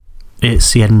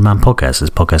It's the Edinburgh Man podcast. It's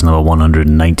podcast number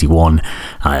 191,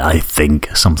 I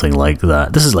think, something like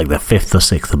that. This is like the 5th or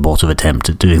 6th abortive attempt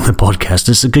at doing the podcast.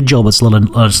 It's a good job it's not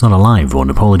a live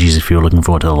one. Apologies if you're looking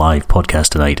forward to a live podcast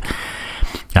tonight.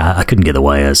 I couldn't get the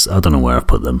wires. I don't know where I've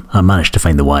put them. I managed to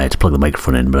find the wire to plug the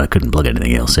microphone in, but I couldn't plug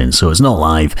anything else in, so it's not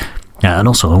live. And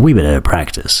also, a wee bit out of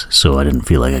practice, so I didn't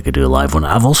feel like I could do a live one.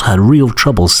 I've also had real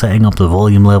trouble setting up the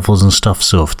volume levels and stuff,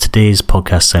 so if today's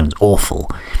podcast sounds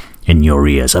awful in your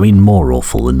ears, I mean more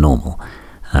awful than normal,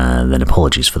 then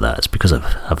apologies for that. It's because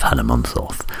I've had a month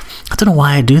off. I don't know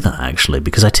why I do that, actually,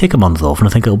 because I take a month off and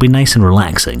I think it'll be nice and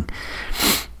relaxing.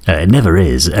 It never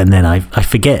is, and then I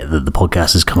forget that the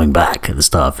podcast is coming back at the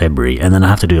start of February, and then I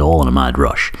have to do it all in a mad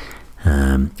rush.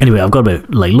 Anyway, I've got about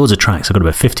loads of tracks. I've got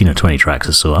about 15 or 20 tracks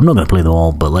or so. I'm not going to play them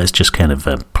all, but let's just kind of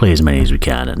play as many as we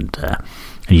can, and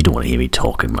you don't want to hear me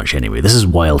talking much anyway. This is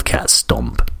Wildcat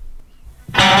Stomp.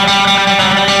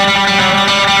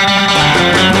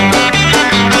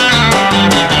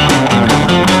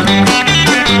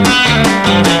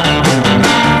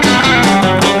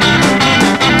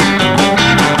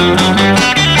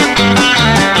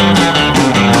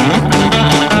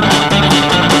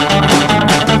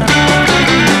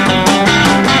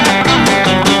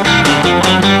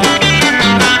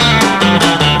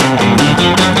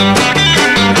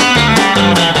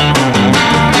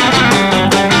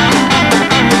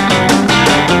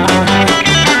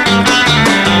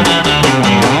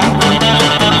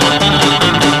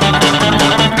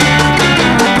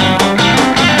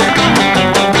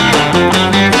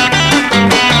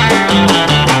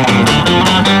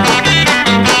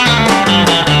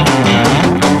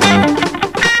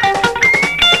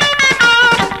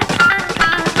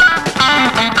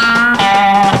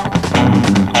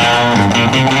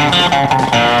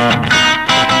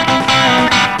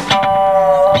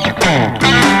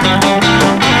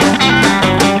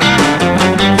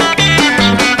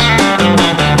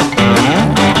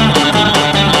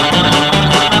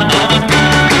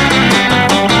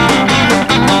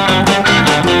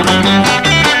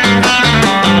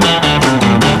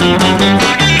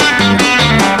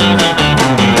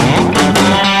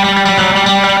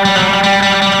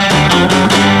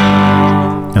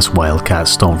 Wildcat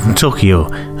Stomp from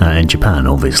Tokyo in Japan,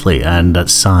 obviously, and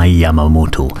that's Sai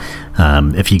Yamamoto.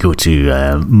 If you go to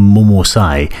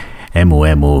momosai,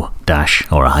 MOMO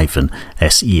dash or a hyphen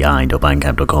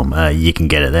sei.bandcamp.com, you can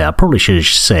get it there. I probably should have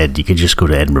said you could just go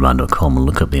to edinburghman.com and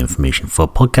look up the information for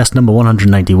podcast number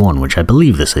 191, which I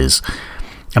believe this is.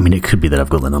 I mean, it could be that I've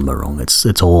got the number wrong.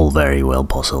 It's all very well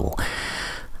possible.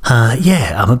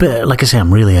 I'm a bit, like I say,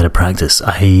 I'm really out of practice.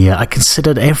 I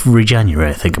considered every January,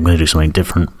 I think I'm going to do something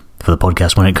different for the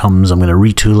podcast when it comes. I'm going to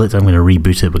retool it, I'm going to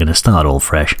reboot it, we're going to start all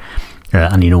fresh.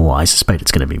 And you know what, I suspect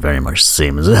it's going to be very much the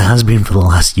same as it has been for the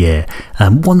last year.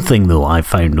 One thing, though, I've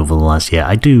found over the last year,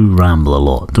 I do ramble a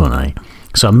lot, don't I?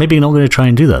 So I'm maybe not going to try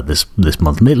and do that this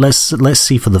month. Let's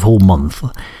see for the whole month.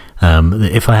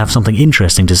 If I have something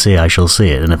interesting to say, I shall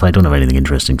say it. And if I don't have anything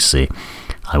interesting to say,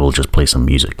 I will just play some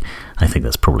music. I think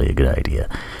that's probably a good idea.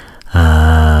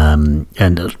 Like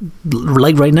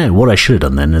right now, what I should have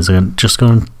done then is just go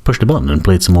and push the button and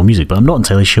played some more music. But I'm not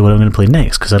entirely sure what I'm going to play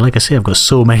next, because like I say, I've got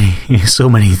so many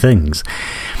things.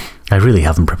 I really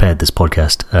haven't prepared this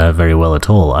podcast very well at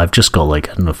all. I've just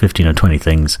got 15 or 20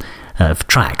 things,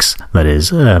 tracks that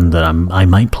is, that I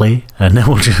might play, and then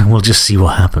we'll just see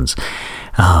what happens.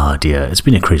 Oh dear, it's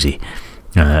been a crazy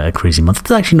month.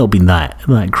 It's actually not been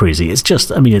that crazy. It's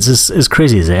just, it's as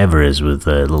crazy as it ever is with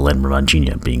little Edinburgh Man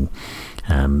Jr. being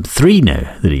 3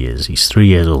 now that he is. He's 3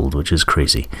 years old, which is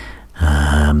crazy.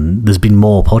 There's been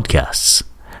more podcasts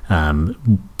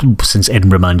since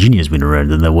Edinburgh Man Jr. has been around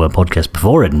than there were podcasts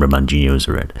before Edinburgh Man Jr. was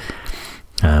around,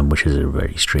 which is a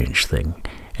very strange thing.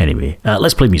 Anyway,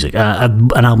 let's play music. An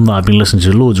album that I've been listening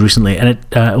to loads recently, and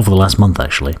it over the last month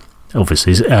actually,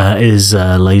 obviously, is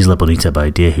La Isla Bonita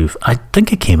by Deerhoof. I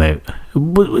think it came out,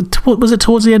 was it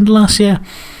towards the end of last year?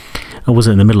 Or was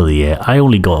it in the middle of the year? I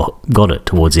only got it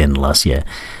towards the end of last year.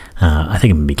 I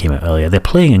think it maybe came out earlier. They're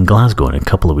playing in Glasgow in a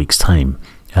couple of weeks' time,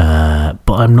 but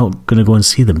I'm not going to go and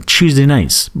see them. Tuesday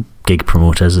nights, gig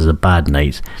promoters, is a bad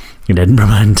night in Edinburgh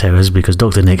Man Towers because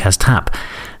Dr. Nick has tap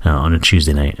on a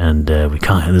Tuesday night, and we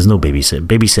can't. There's no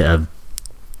babysitter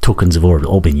tokens have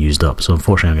all been used up, so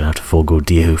unfortunately I'm going to have to forego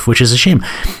Deerhoof, which is a shame.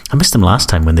 I missed them last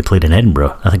time when they played in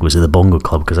Edinburgh. I think it was at the Bongo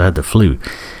Club because I had the flu.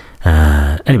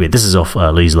 Anyway, this is off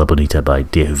La Isla Bonita by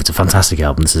Deerhoof. It's a fantastic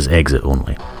album. This is Exit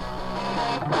Only.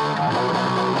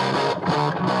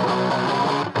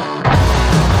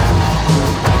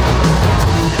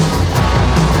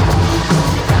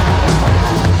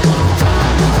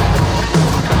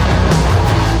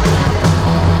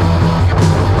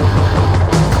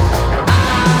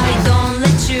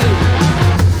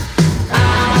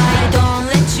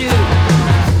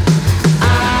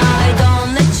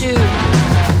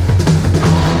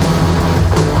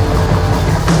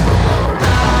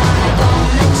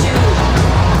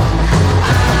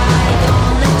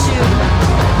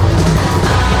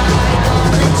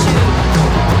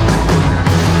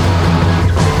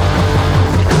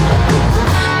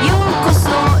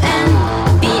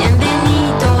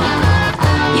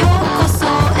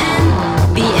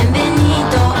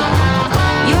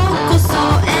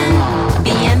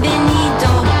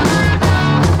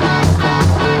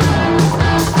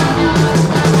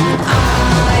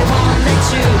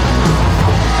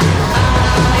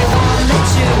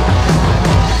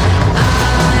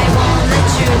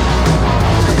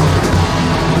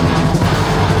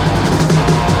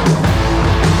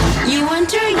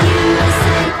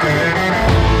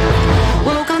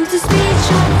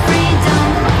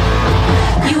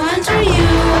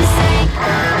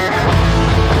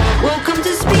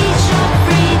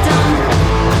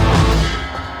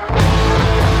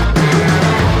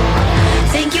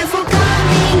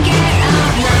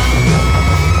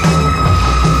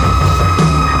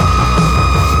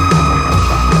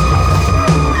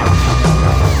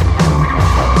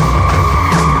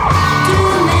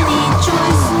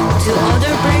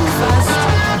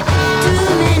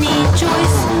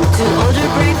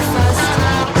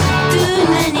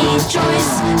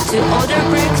 to order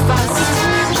breakfast.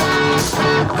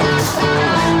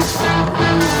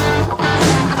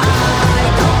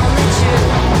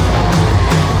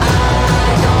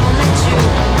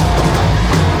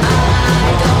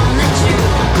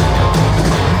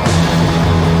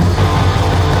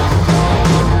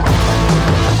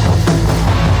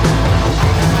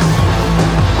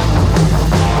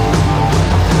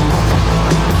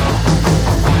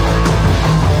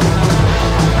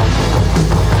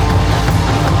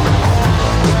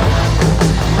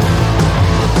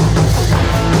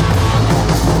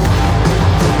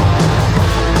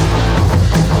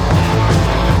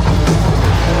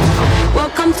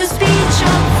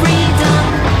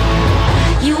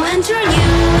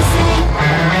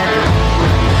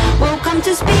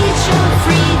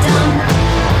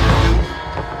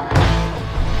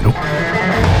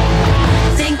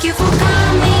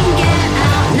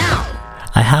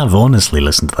 I've honestly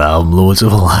listened to that album loads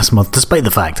over the last month, despite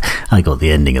the fact I got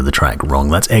the ending of the track wrong.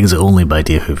 That's Exit Only by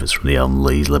Deerhoof. It's from the album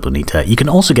Les La Bonita. You can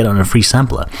also get it on a free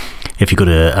sampler if you go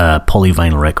to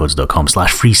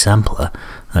polyvinylrecords.com/free sampler.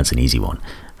 That's an easy one.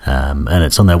 And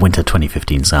it's on their Winter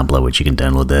 2015 sampler, which you can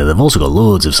download there. They've also got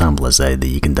loads of samplers there that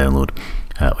you can download,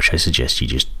 which I suggest you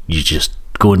just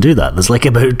go and do that. There's like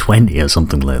about 20 or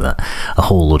something like that, a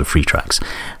whole load of free tracks,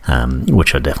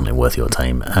 which are definitely worth your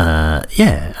time.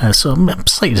 So I'm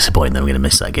slightly disappointed that I'm going to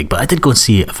miss that gig, but I did go and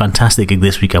see a fantastic gig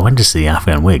this week. I went to see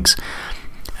Afghan Wigs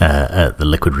at the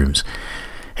Liquid Rooms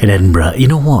in Edinburgh. You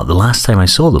know what? The last time I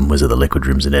saw them was at the Liquid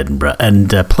Rooms in Edinburgh, and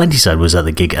Plentyside was at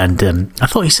the gig, and I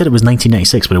thought he said it was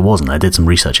 1996, but it wasn't. I did some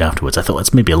research afterwards. I thought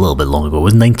it's maybe a little bit long ago. It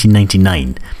was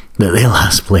 1999 that they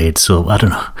last played, so I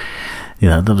don't know.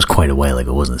 That was quite a while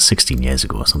ago, wasn't it? 16 years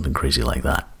ago or something crazy like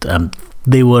that.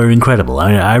 They were incredible.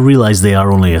 I realise they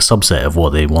are only a subset of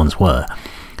what they once were.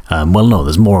 Well, no,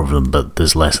 there's more of them, but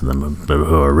there's less of them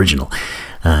who are original.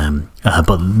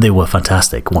 But they were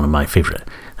fantastic. One of my favourite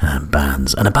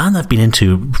bands, and a band I've been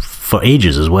into for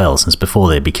ages as well, since before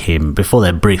their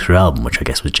breakthrough album, which I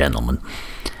guess was Gentleman.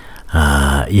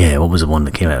 What was the one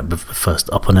that came out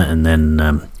first? Up on It, and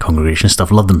then Congregation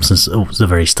Stuff. Loved them since the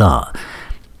very start.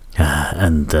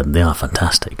 And they are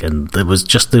fantastic, and it was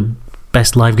just the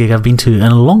best live gig I've been to in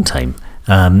a long time,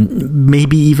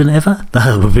 maybe even ever.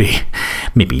 That would be,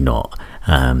 maybe not.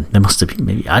 There must have been,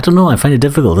 maybe, I don't know. I find it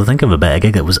difficult to think of a better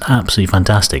gig. That was absolutely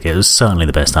fantastic. It was certainly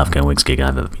the best Afghan Wigs gig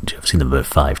I've ever been to. I've seen them about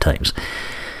 5 times,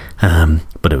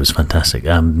 but it was fantastic.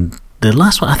 The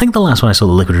last one, I think the last one I saw,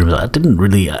 the Liquid Rooms, I didn't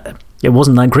really. It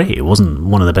wasn't that great. It wasn't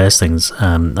one of the best things.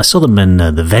 I saw them in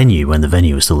the Venue when the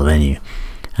Venue was still the Venue.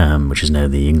 Which is now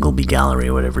the Ingleby Gallery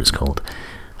or whatever it's called.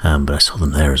 But I saw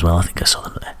them there as well. I think I saw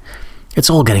them there. It's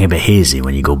all getting a bit hazy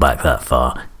when you go back that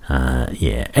far.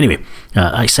 Anyway,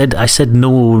 I said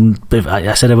no.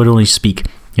 I said I would only speak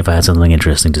if I had something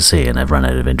interesting to say, and I've run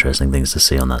out of interesting things to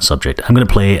say on that subject. I'm going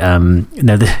to play.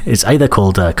 Now it's either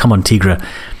called "Come on Tigre."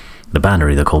 The band are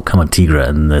either called "Come on Tigre,"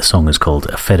 and the song is called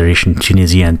 "Fédération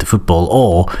Tunisienne de Football,"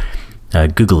 or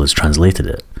Google has translated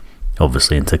it,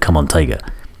 obviously, into "Come on Tiger."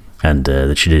 And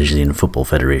the Tunisian Football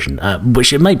Federation,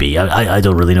 which it might be. I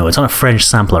don't really know. It's on a French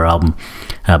sampler album,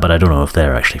 but I don't know if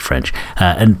they're actually French.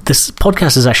 And this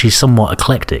podcast is actually somewhat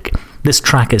eclectic. This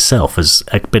track itself is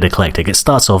a bit eclectic. It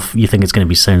starts off, you think it's going to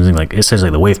be sounding like, it sounds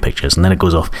like the Wave Pictures, and then it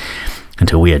goes off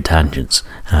into weird tangents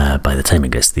by the time it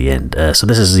gets to the end. So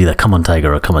this is either Come on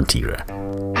Tiger or Come on Tigre.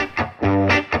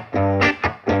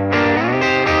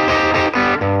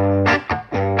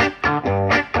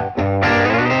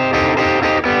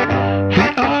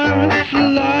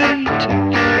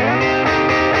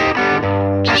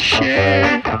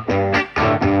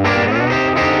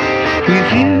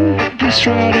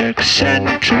 Rather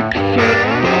eccentric football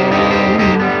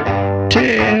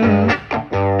tale.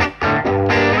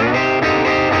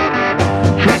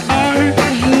 We are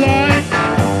delighted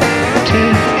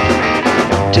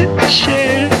to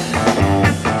share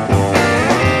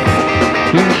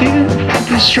with you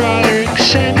this rather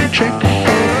eccentric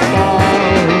football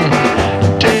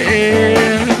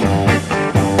tale.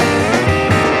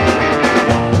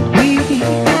 We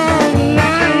are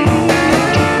delighted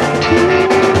to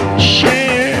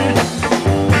share.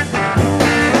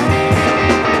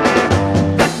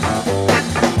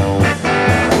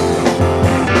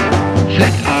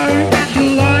 They are the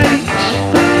lights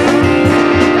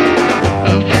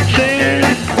up there.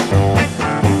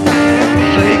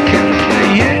 They can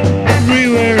play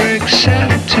everywhere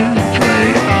except to play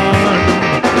on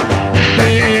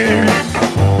fair.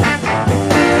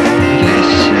 They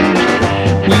said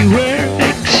we were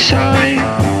excited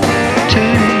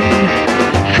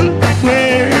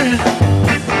footwear.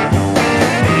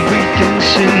 We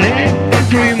dance in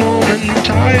every moment.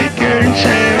 bikers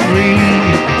everywhere.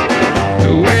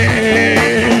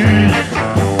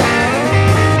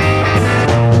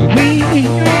 We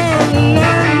all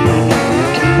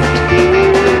like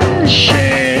to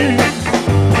share.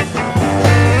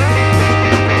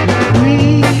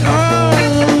 We all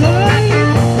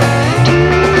like to.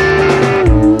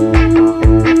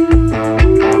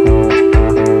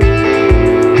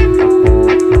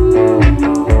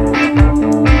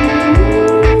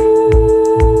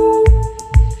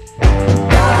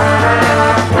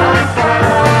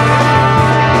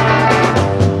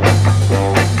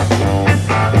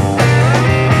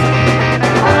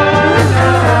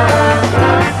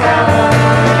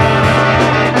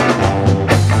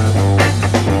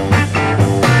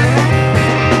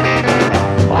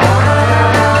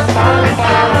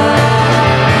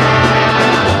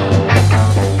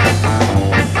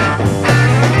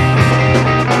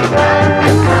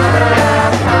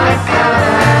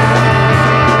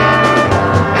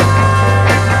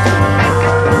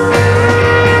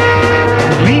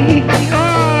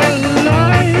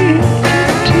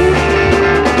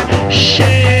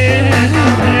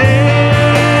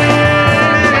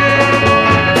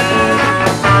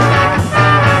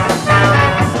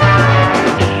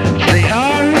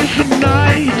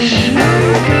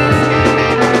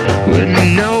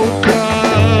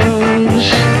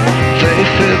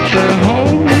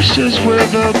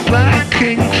 With a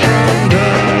blacking from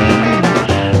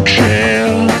the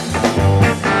trail.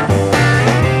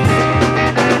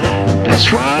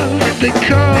 That's why they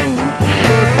call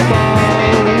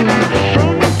football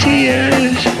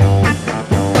frontiers.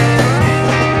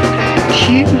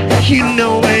 You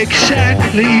know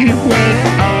exactly what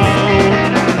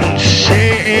on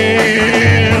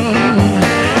sale.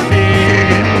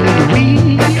 And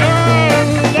we all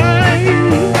like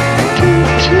to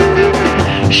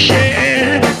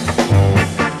share.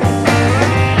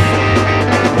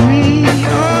 We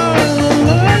all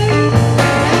like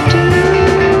to.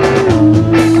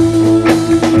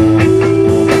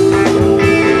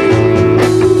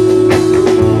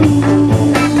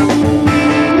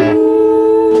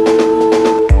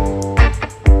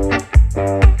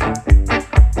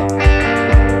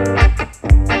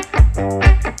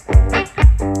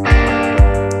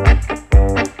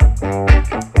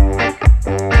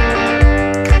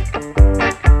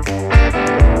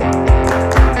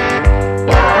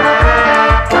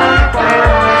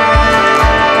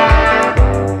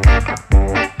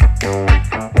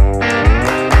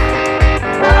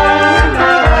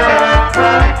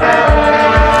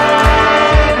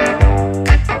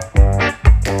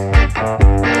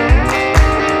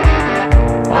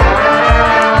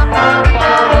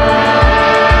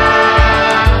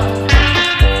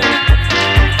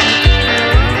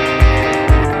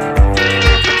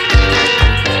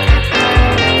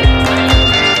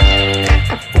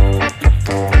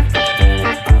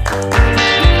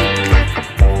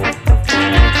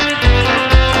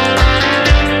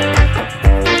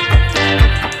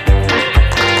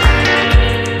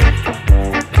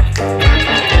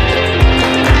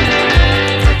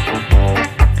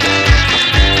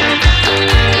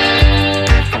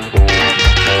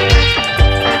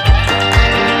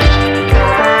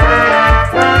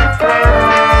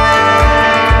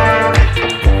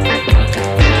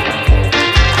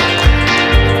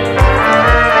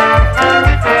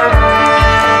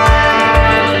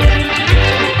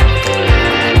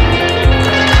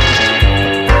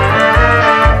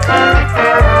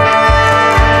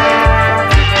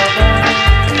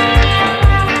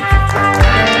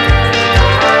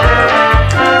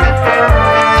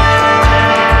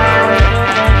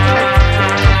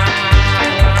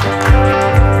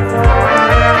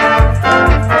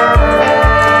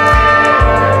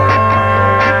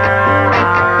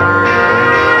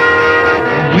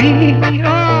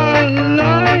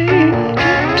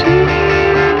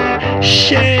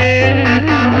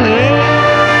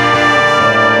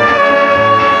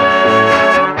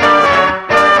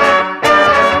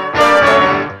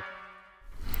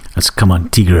 That's Come On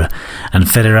Tigre and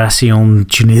Fédération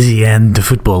Tunisienne de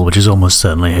Football, which is almost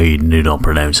certainly how you do not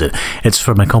pronounce it. It's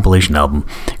from a compilation album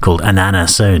called ANANA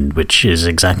Sound, which is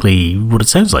exactly what it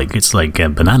sounds like. It's like a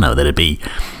banana, that'd be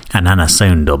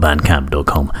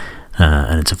ananasound.bandcamp.com.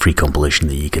 And it's a free compilation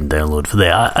that you can download for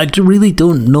there. I really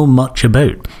don't know much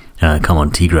about Come On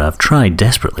Tigre. I've tried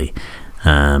desperately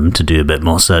to do a bit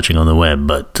more searching on the web,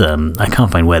 but I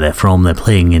can't find where they're from. They're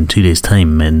playing in 2 days'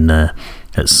 time in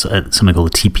it's something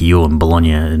called TPO in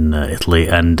Bologna in Italy,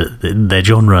 and their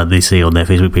genre, they say on their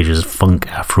Facebook page, is funk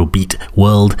Afrobeat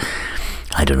world.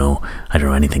 I don't know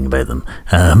anything about them,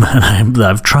 and I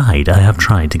have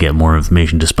tried to get more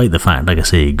information, despite the fact, like I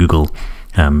say, Google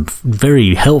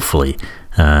very helpfully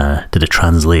did a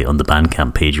translate on the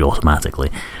Bandcamp page automatically,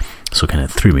 so it kind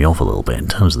of threw me off a little bit in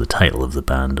terms of the title of the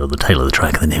band, or the title of the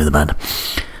track and the name of the band.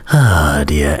 Ah,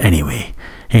 dear. Anyway,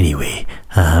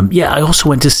 yeah, I also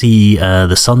went to see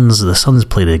the Suns. The Suns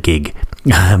played a gig.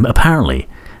 Apparently,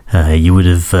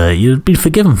 you'd been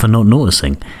forgiven for not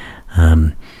noticing.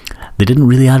 They didn't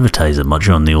really advertise it much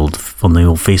on the old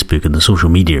Facebook and the social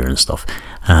media and stuff,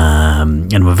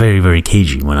 and were very, very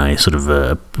cagey when I sort of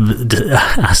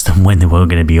asked them when they were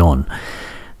going to be on.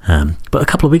 But a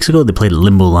couple of weeks ago, they played at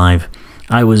Limbo Live.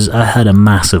 I had a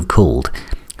massive cold,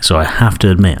 so I have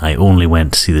to admit I only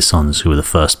went to see the Suns, who were the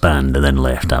first band, and then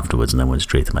left afterwards, and then went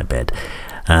straight to my bed.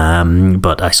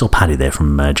 But I saw Paddy there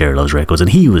from Jerry Loves Records,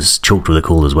 and he was choked with a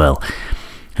cold as well.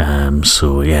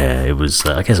 So yeah, it was.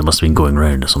 I guess it must have been going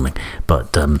round or something.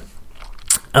 But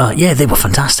yeah, they were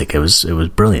fantastic. It was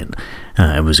brilliant.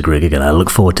 It was a great gig, and I look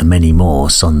forward to many more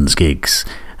Suns gigs.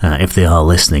 If they are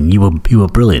listening, you were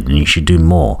brilliant, and you should do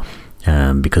more.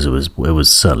 Because it was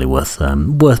certainly worth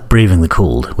braving the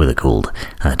cold with a cold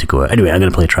to go out. Anyway, I'm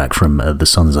going to play a track from the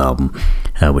Suns album,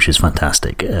 which is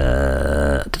fantastic. Did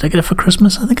I get it for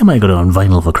Christmas? I think I might have got it on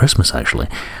vinyl for Christmas, actually.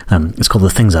 It's called The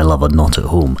Things I Love Are Not at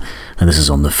Home, and this is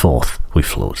on the 4th We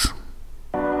Float.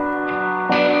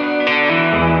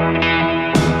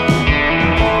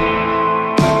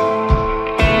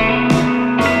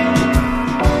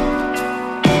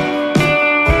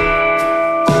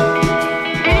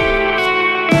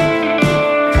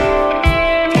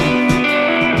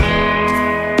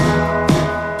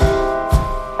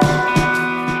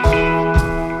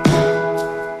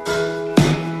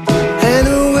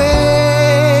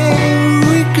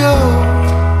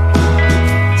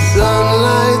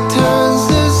 Sunlight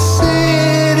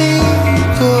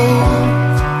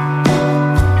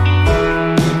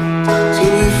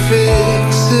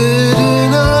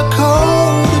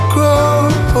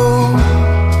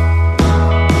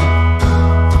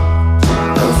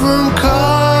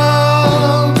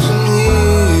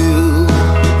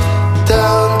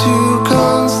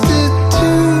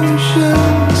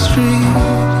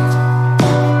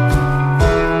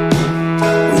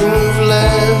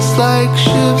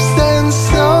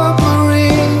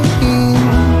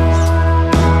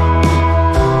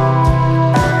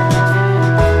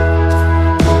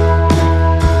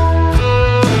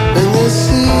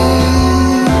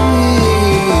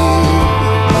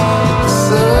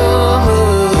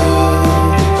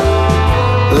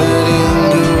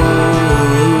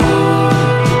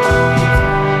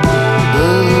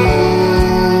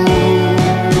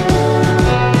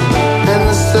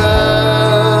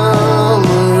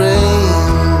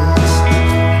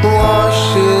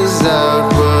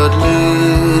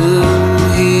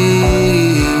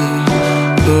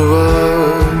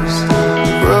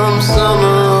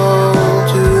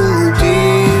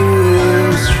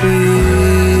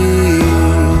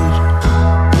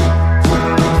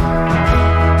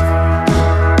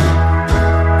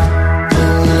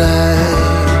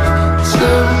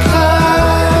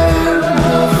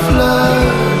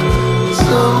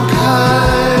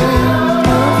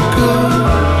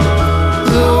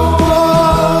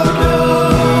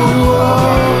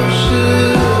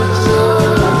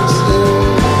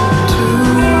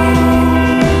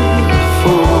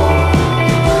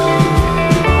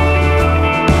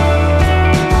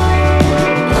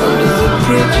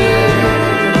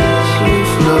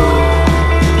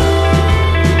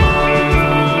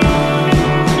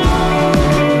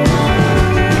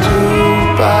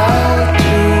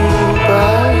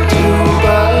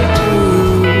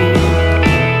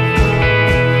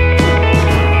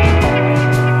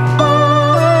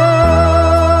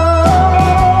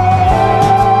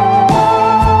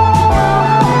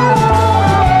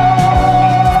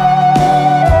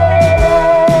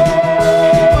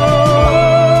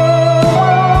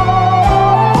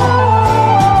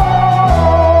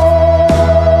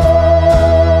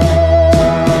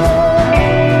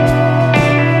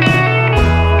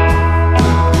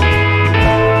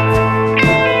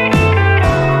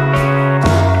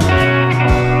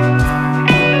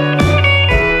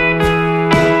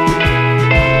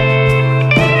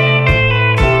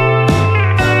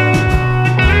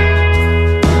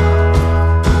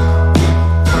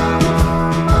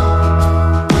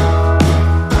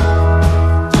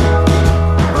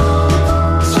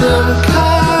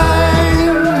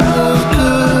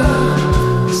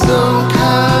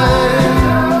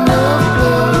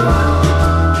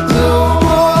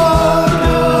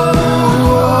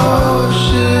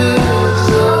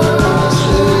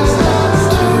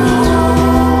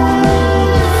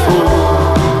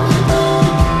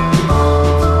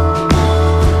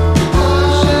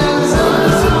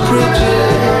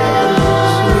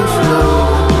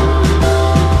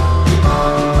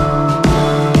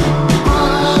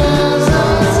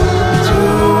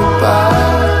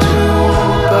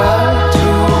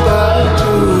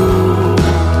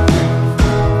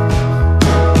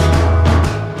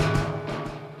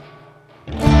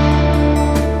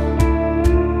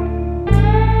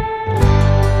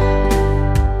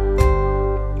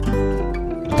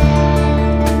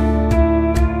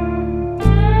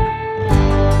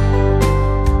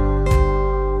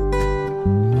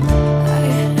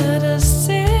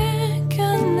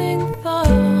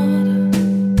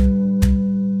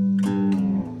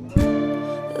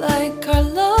like our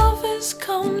love has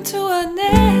come to an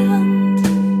end.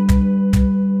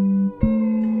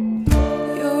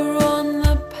 You're on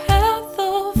the path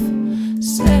of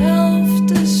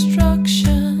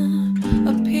self-destruction,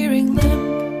 appearing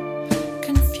limp,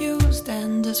 confused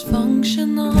and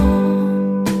dysfunctional.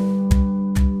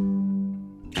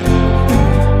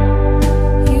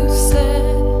 You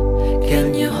said,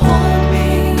 can you hold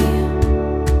me?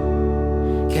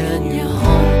 Can you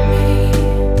hold me?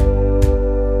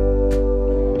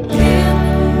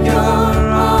 In your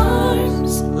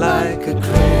arms, like a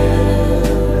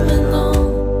criminal.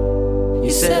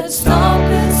 You said, stop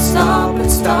it, stop it,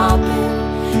 stop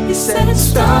it. You said,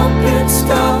 stop it,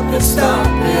 stop it, stop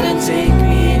it, and take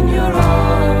me in your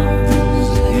arms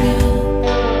again.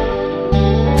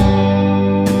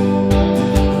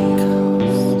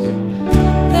 'Cause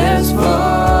there's vulture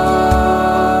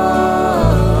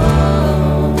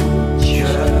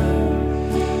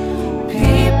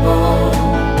people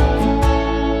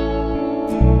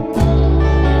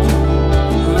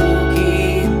who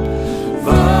keep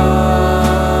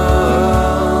vulturing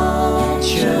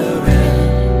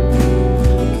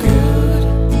good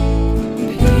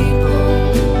people.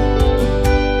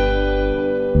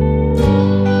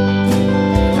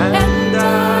 And I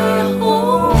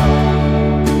hope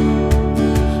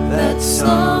that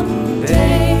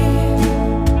someday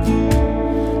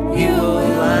you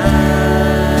will land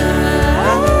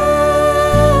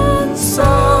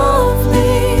softly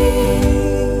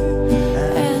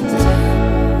and in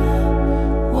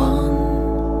one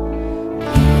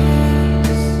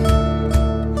piece.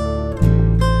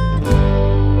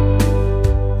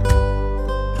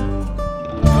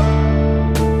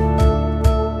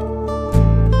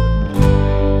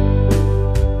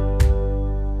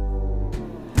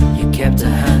 You kept a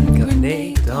hand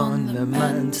grenade on the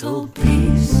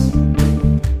mantelpiece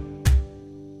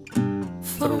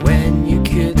for when you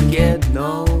could get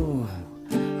no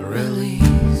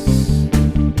release.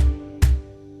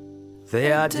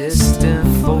 There are distant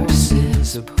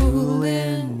forces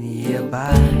pulling you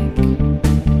back,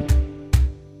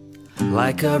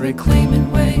 like a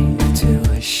reclaiming wave to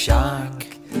a shark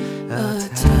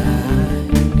attack.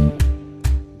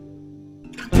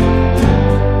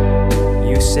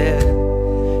 You said,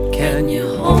 can you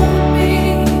hold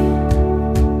me?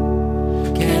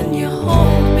 Can you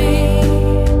hold me?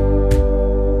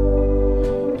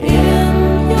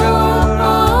 In your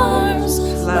arms,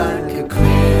 like a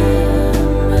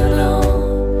criminal.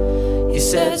 You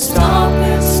said, stop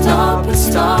it, stop it,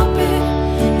 stop it.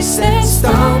 You said,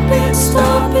 stop it,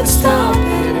 stop it, stop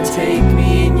it, and take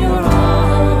me in your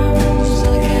arms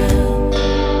again.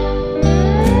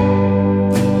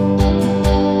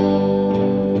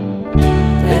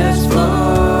 There's vulture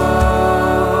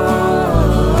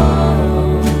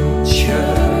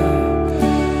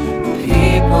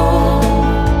people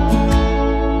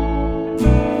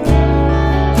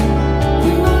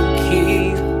who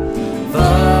keep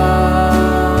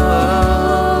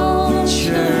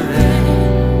vulturing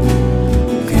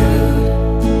good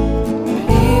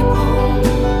people.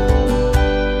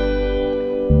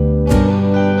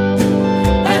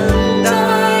 And I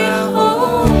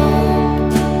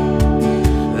hope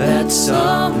that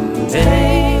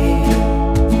someday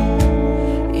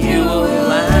you will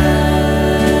land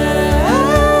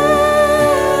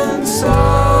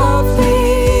softly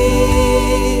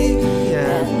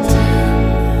and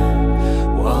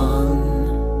in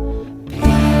one piece.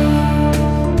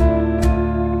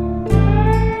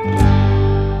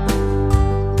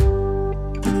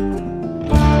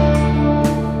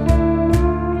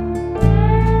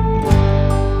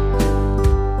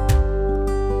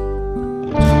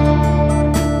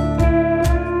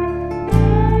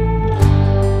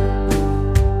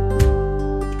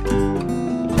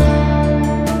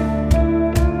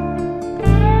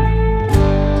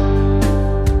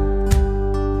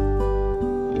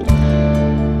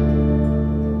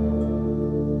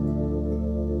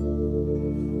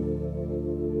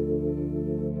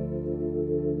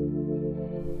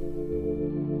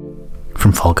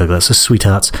 From Falkirk, that's the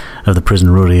Sweethearts of the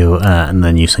Prison Rodeo, and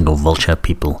the new single Vulture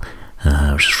People,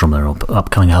 which is from their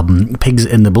upcoming album Pigs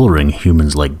in the Bullring,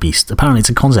 Humans Like Beast. Apparently it's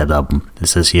a concept album, it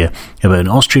says here, about an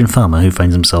Austrian farmer who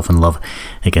finds himself in love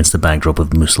against the backdrop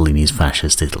of Mussolini's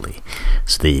fascist Italy.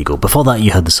 So there you go. Before that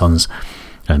you had the Sons,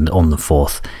 and on the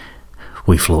 4th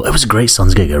We Float. It was a great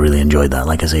Sons gig. I really enjoyed that.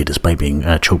 Like I say, despite being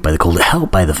choked by the cold,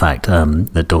 helped by the fact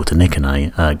that Dr. Nick and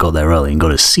I got there early and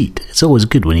got a seat. It's always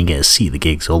good when you get a seat at the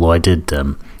gigs, although I did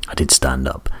stand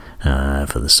up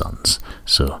for the Sons.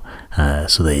 So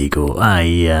there you go.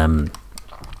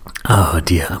 Oh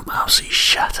dear, I'm absolutely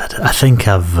shattered. I think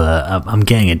I'm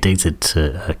getting addicted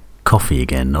to coffee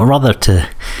again, or rather to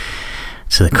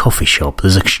the coffee shop.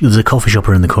 There's a coffee shop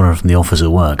around the corner from the office at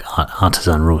work,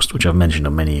 Artisan Roast, which I've mentioned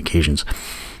on many occasions,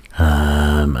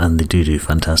 and they do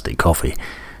fantastic coffee.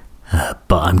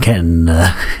 But I'm getting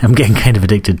kind of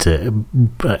addicted to.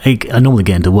 I normally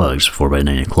get into work just before about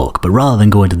 9 o'clock, but rather than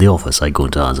going to the office, I go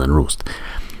into Artisan Roast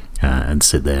and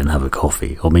sit there and have a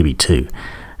coffee, or maybe two,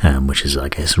 which is, I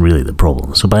guess, really the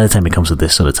problem. So by the time it comes to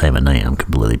this sort of time at night, I'm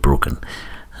completely broken.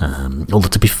 Although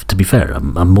to be fair,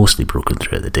 I'm mostly broken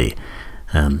throughout the day.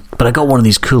 But I got one of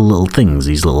these cool little things,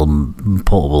 these little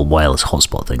portable wireless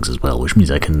hotspot things as well, which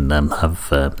means I can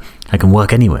I can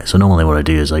work anywhere. So normally what I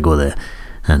do is I go there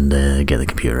and get the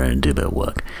computer out and do a bit of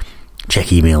work, check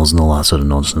emails and all that sort of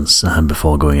nonsense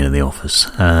before going into the office.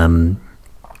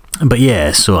 But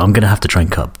yeah, so I'm going to have to try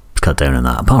and cut down on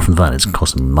that. Apart from the fact it's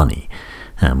costing me money,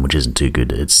 which isn't too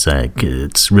good. It's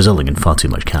resulting in far too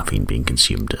much caffeine being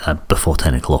consumed before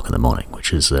 10 o'clock in the morning,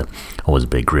 which is always a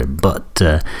big grim. But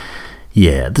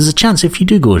yeah, there's a chance if you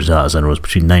do go to Artisan Roast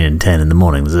between 9 and 10 in the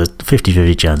morning, there's a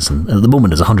 50-50 chance, and at the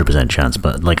moment there's a 100% chance,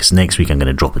 but like it's next week I'm going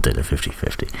to drop it down to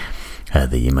 50-50.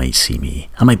 That you might see me.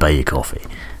 I might buy you coffee.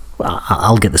 Well,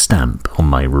 I'll get the stamp on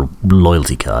my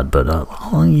loyalty card, but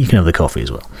you can have the coffee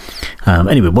as well.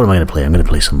 Anyway, what am I going to play? I'm going to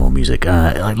play some more music.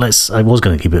 I was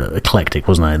going to keep it eclectic,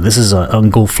 wasn't I? This is on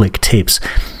Go Flick Tapes.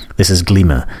 This is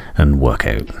Gleemer and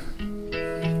Workout.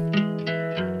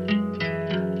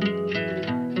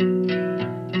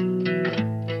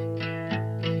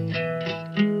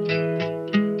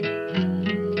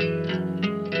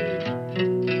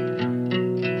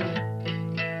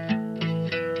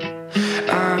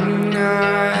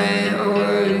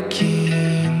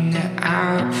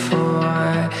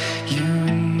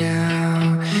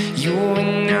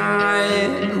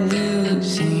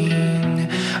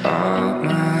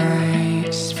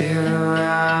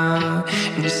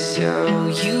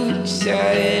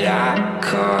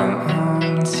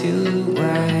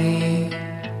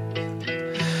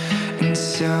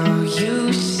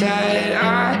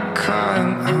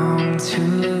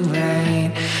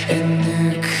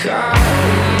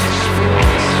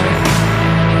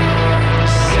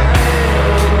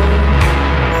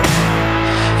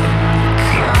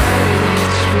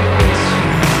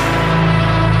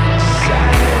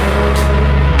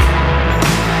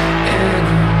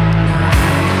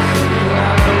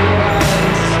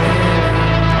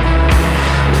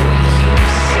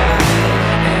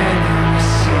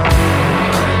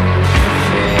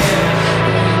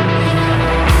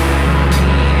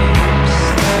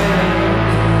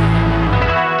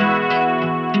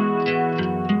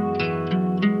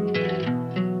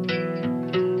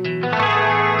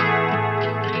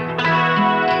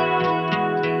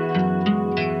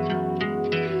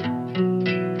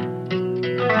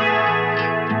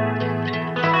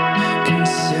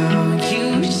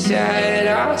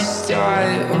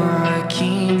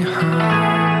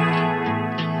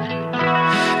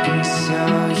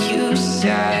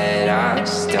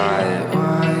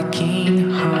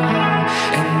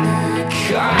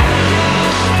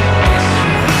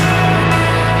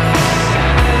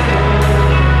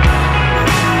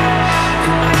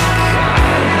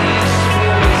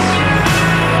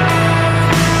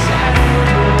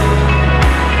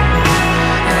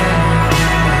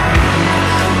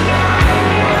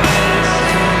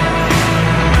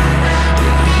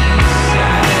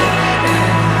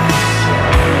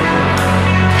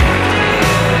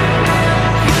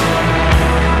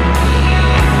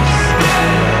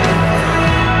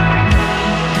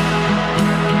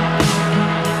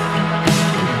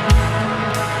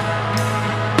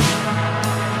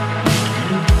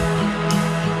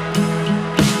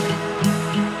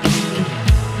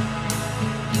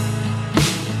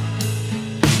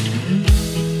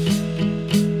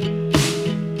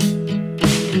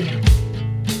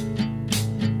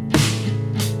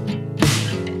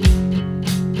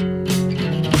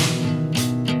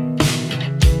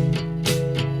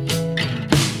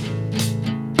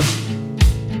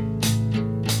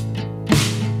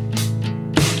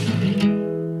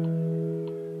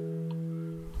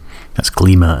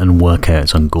 Gleemer and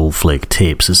Workouts on Gold Flake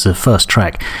Tapes. It's the first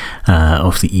track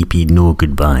of the EP No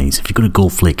Goodbyes. If you go to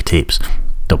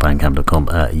goldflaketapes.bandcamp.com,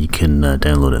 you can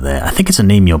download it there. I think it's a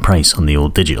name your price on the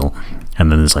old digital,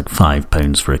 and then there's like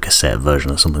 £5 for a cassette version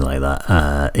or something like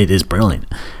that. It is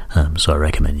brilliant, so I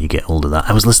recommend you get hold of that.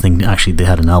 I was listening, actually they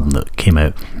had an album that came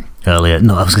out earlier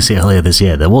this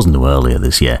year. There wasn't no earlier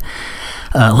this year.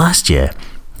 Last year,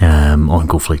 on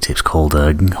Go Flick Tapes, called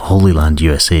Holy Land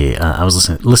USA. I was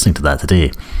listening to that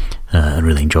today and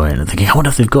really enjoying it, and thinking, I wonder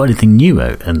if they've got anything new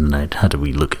out. And then I had a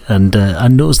wee look, and I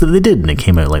noticed that they did, and it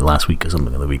came out like last week or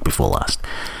something, or the week before last.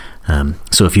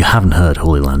 So if you haven't heard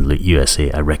Holy Land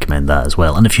USA, I recommend that as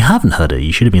well. And if you haven't heard it,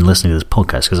 you should have been listening to this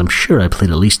podcast, because I'm sure I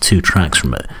played at least 2 tracks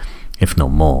from it, if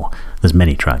not more. There's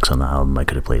many tracks on that album I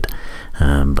could have played,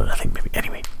 but I think maybe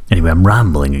anyway I'm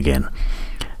rambling again.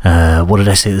 What did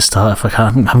I say at the start? If I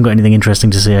haven't got anything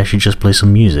interesting to say, I should just play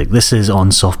some music. This is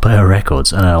on Soft Power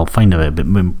Records, and I'll find out a bit.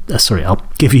 I'll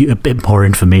give you a bit more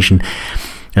information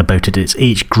about it. It's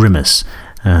H. Grimace,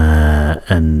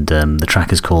 and the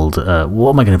track is called.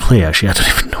 What am I going to play? Actually, I don't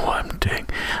even know what I'm doing.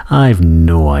 I have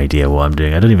no idea what I'm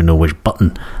doing. I don't even know which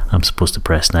button I'm supposed to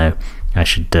press now. I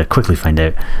should quickly find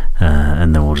out,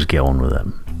 and then we'll just get on with it.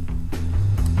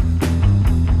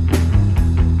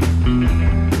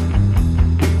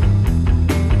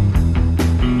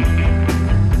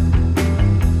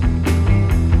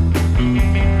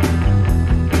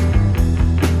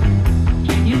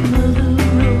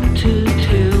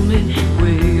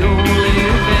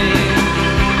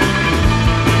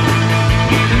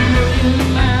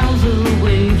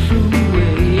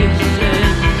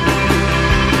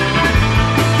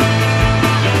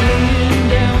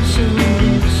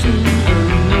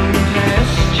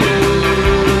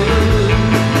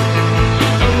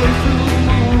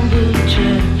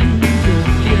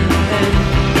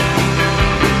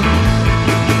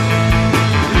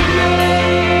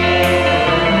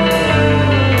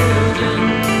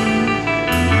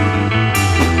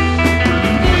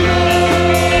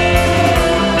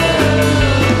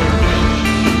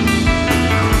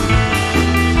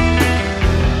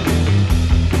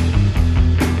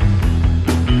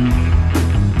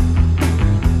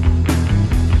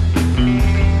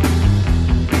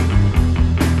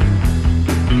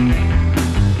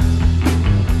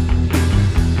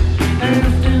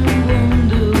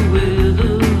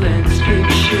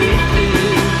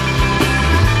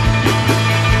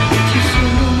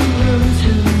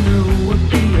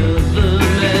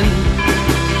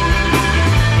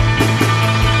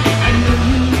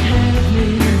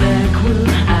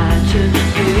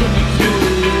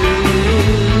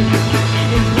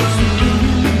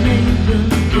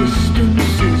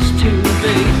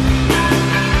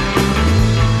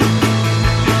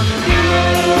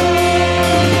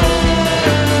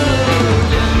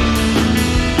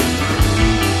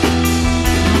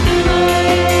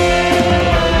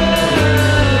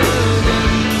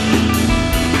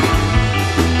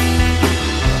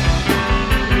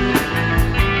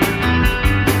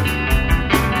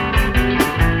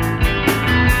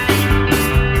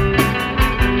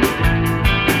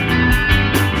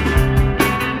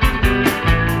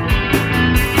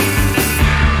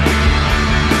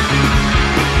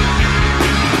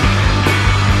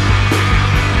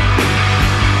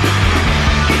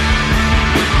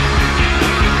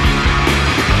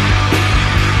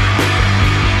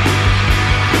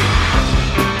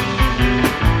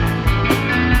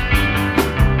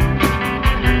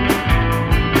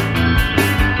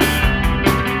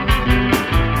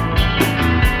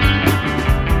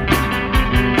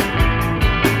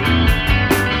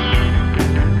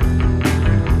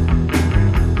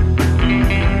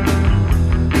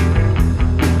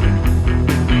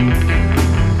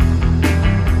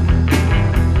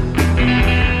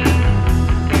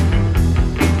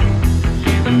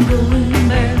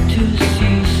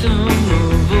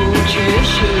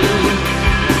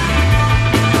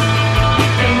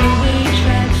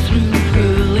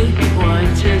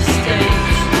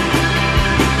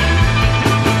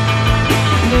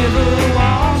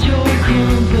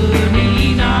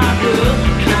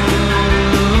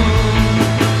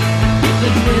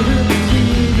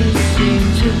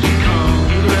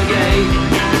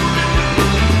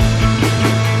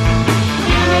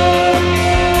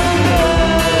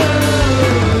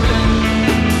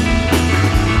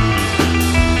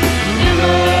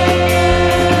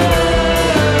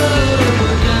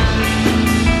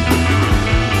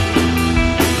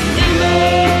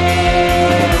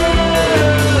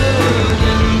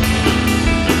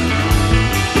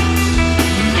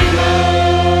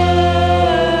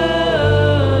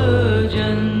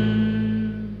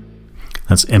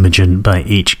 That's Imogen by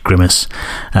H. Grimace,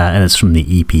 and it's from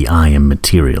the EP I Am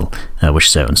Material, which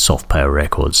is out on Soft Power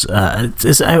Records.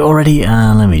 Is it out already?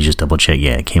 Let me just double check.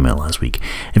 Yeah, it came out last week.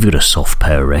 If you go to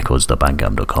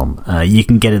softpowerrecords.bandcamp.com, you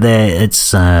can get it there.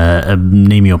 It's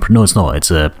name your... No, it's not. It's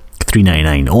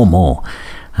 $3.99 or more.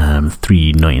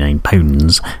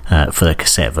 £3.99 for the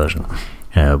cassette version.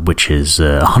 Which is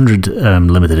 100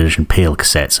 limited edition pale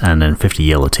cassettes and then 50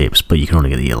 yellow tapes, but you can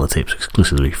only get the yellow tapes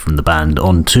exclusively from the band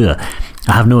on tour.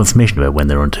 I have no information about when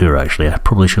they're on tour, actually. I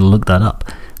probably should have looked that up.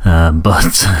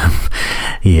 But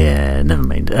yeah, never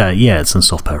mind. Yeah, it's on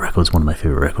Soft Power Records, one of my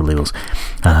favourite record labels.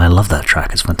 I love that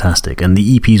track, it's fantastic. And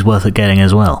the EP is worth it getting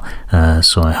as well.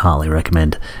 So I heartily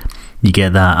recommend you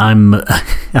get that.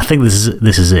 I think this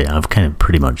is it. I've kind of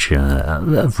pretty much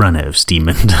I've run out of steam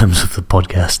in terms of the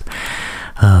podcast.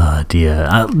 Oh dear.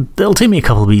 It'll take me a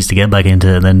couple of weeks to get back into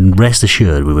it, and then rest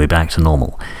assured we'll be back to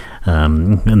normal.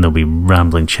 And there'll be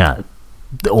rambling chat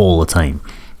all the time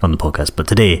on the podcast. But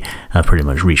today I pretty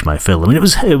much reached my fill. I mean,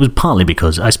 it was partly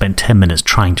because I spent 10 minutes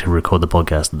trying to record the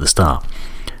podcast at the start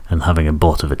and having a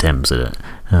bot of attempts at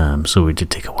it. So it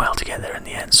did take a while to get there in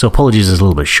the end. So apologies, it's a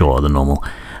little bit shorter than normal.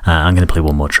 I'm going to play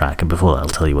one more track, and before that I'll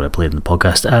tell you what I played in the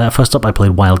podcast. First up, I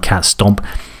played Wildcat Stomp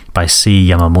by C.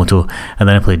 Yamamoto, and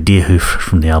then I played Deerhoof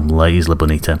from the album La Isla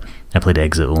Bonita. I played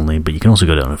Exit only, but you can also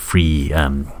go down a free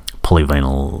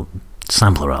polyvinyl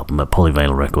sampler album at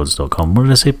polyvinylrecords.com. What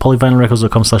did I say?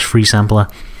 polyvinylrecords.com/free sampler.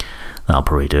 That'll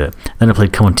probably do it. Then I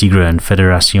played Comment Tigre and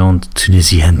Fédération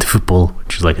Tunisienne de Football,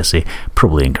 which is, like I say,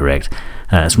 probably incorrect.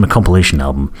 It's from a compilation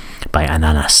album by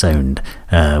ANANA Sound,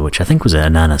 which I think was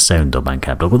at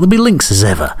ananasound.bandcamp.com. There'll be links as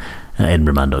ever at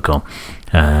edinburghman.com.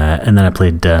 And then I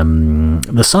played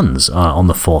The Suns on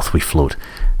the Fourth We Float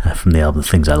from the album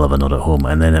Things I Love Are Not At Home.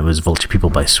 And then it was Vulture People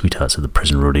by Sweethearts of the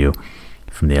Prison Rodeo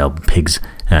from the album Pigs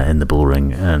in the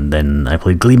Bullring. And then I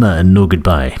played Gleemer and No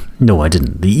Goodbye. No, I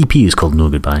didn't. The EP is called No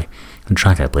Goodbye. The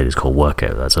track I played is called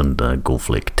Workout. That's on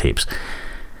Goldflake tapes.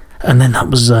 And then that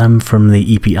was from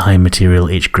the EP High Material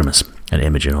H. Grimace and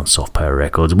Imogen on Soft Power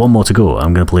Records. One more to go.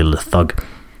 I'm going to play Le Thug,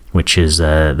 which is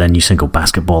their new single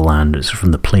Basketball Land. It's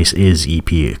from the Place Is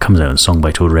EP. It comes out on Song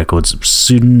by Toad Records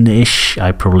soon-ish.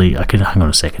 I could hang on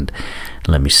a second.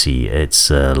 Let me see. It's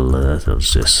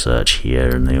let's just search here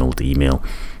in the old email,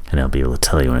 and I'll be able to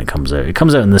tell you when it comes out. It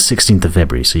comes out on the 16th of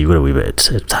February, so you've got a wee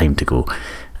bit of time to go.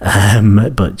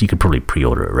 But you could probably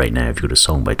pre-order it right now if you go to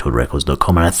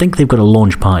songbytoadrecords.com, and I think they've got a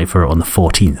launch party for it on the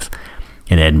 14th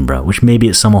in Edinburgh, which may be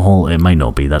at Summer Hall. It might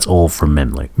not be. That's all from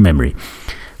memory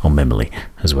on Memely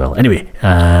as well. Anyway,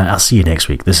 I'll see you next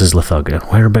week. This is Le Thug.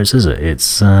 Whereabouts is it?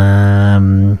 It's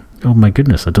oh my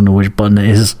goodness, I don't know which button it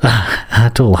is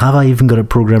at all. Have I even got it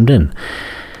programmed in?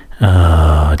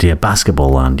 Oh dear, Basketball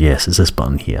Land. Yes, it's this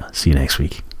button here. See you next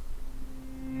week.